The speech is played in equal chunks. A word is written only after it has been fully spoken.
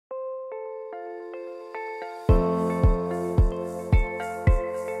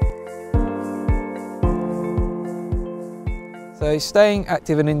So Staying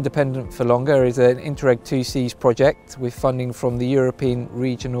Active and Independent for Longer is an Interreg 2Cs project with funding from the European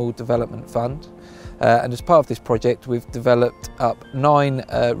Regional Development Fund. And as part of this project we've developed up 9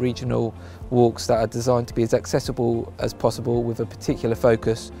 regional walks that are designed to be as accessible as possible, with a particular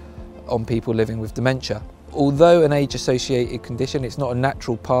focus on people living with dementia. Although an age-associated condition, it's not a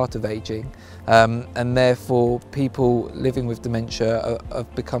natural part of ageing, and therefore people living with dementia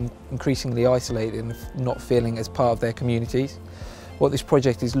have become increasingly isolated and not feeling as part of their communities. What this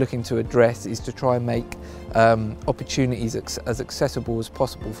project is looking to address is to try and make opportunities as accessible as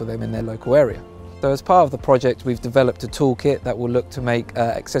possible for them in their local area. So as part of the project we've developed a toolkit that will look to make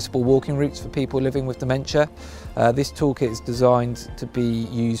accessible walking routes for people living with dementia. This toolkit is designed to be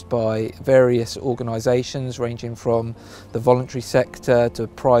used by various organisations ranging from the voluntary sector to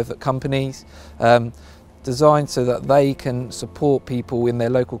private companies, designed so that they can support people in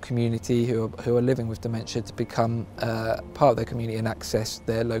their local community who are living with dementia to become part of their community and access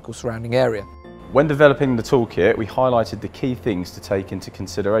their local surrounding area. When developing the toolkit, we highlighted the key things to take into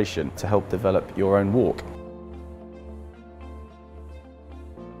consideration to help develop your own walk.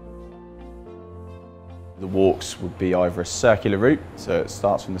 The walks would be either a circular route, so it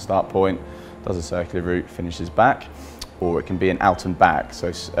starts from the start point, does a circular route, finishes back, or it can be an out and back, so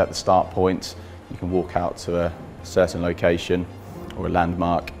at the start point you can walk out to a certain location or a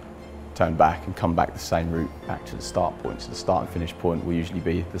landmark, turn back and come back the same route back to the start point. So the start and finish point will usually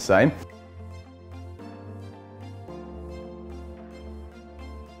be the same.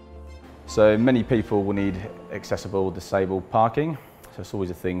 So many people will need accessible disabled parking, so it's always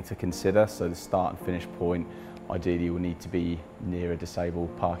a thing to consider. So the start and finish point ideally will need to be near a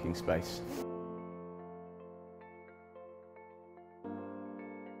disabled parking space.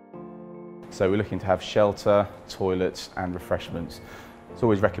 So we're looking to have shelter, toilets and refreshments. It's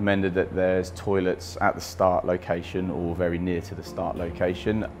always recommended that there's toilets at the start location or very near to the start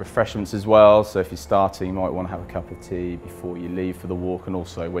location. Refreshments as well, so if you're starting you might want to have a cup of tea before you leave for the walk, and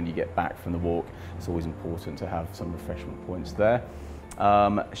also when you get back from the walk it's always important to have some refreshment points there.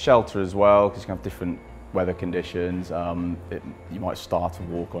 Shelter as well, because you can have different weather conditions. You might start a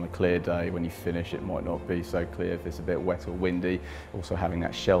walk on a clear day, when you finish it might not be so clear if it's a bit wet or windy. Also having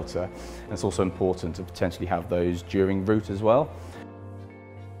that shelter, and it's also important to potentially have those during route as well.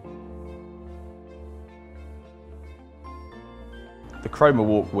 The Chroma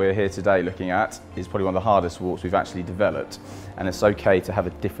walk we're here today looking at is probably one of the hardest walks we've actually developed, and it's okay to have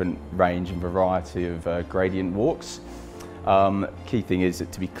a different range and variety of gradient walks. Key thing is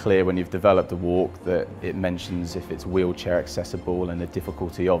to be clear when you've developed the walk that it mentions if it's wheelchair accessible and the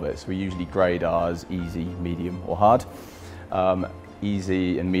difficulty of it. So we usually grade ours easy, medium or hard.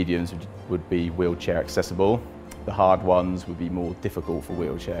 Easy and mediums would be wheelchair accessible. The hard ones would be more difficult for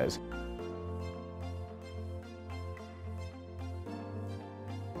wheelchairs.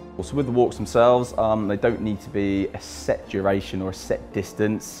 So with the walks themselves, they don't need to be a set duration or a set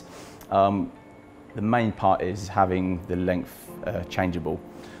distance. The main part is having the length changeable.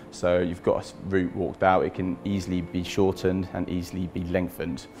 So you've got a route walked out, it can easily be shortened and easily be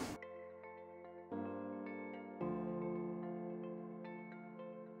lengthened.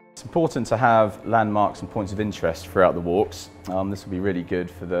 It's important to have landmarks and points of interest throughout the walks. This will be really good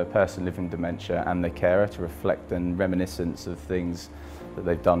for the person living with dementia and their carer to reflect and reminiscence of things that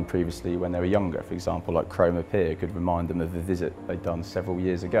they've done previously when they were younger. For example, like Chroma Pier could remind them of a visit they'd done several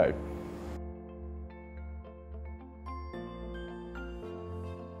years ago.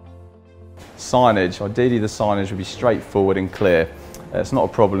 Signage, ideally the signage would be straightforward and clear. It's not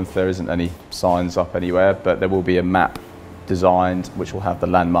a problem if there isn't any signs up anywhere, but there will be a map designed which will have the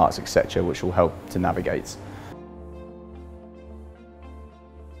landmarks, etc., which will help to navigate.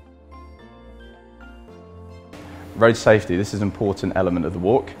 Road safety, this is an important element of the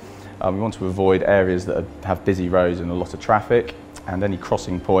walk. We want to avoid areas that have busy roads and a lot of traffic, and any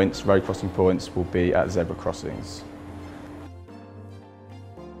crossing points, road crossing points, will be at zebra crossings.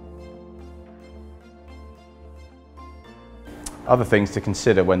 Other things to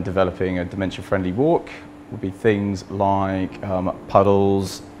consider when developing a dementia-friendly walk would be things like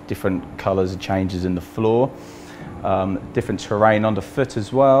puddles, different colours and changes in the floor, different terrain underfoot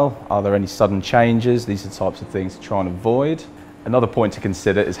as well. Are there any sudden changes? These are the types of things to try and avoid. Another point to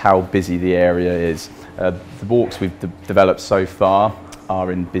consider is how busy the area is. The walks we've developed so far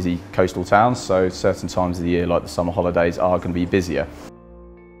are in busy coastal towns, so certain times of the year, like the summer holidays, are going to be busier.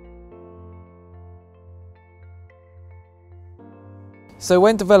 So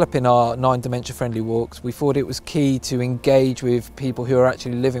when developing our 9 dementia-friendly walks, we thought it was key to engage with people who are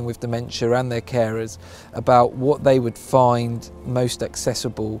actually living with dementia and their carers about what they would find most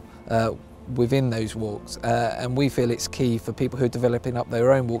accessible within those walks, and we feel it's key for people who are developing up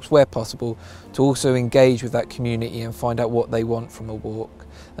their own walks where possible to also engage with that community and find out what they want from a walk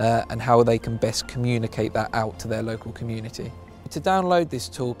and how they can best communicate that out to their local community. To download this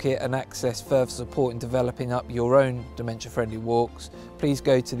toolkit and access further support in developing up your own dementia-friendly walks, please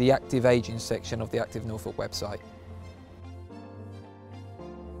go to the Active Ageing section of the Active Norfolk website.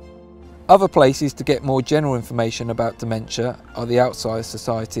 Other places to get more general information about dementia are the Alzheimer's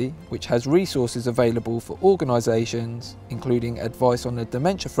Society, which has resources available for organisations, including advice on the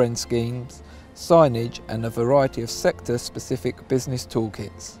dementia friend schemes, signage and a variety of sector-specific business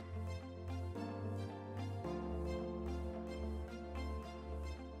toolkits.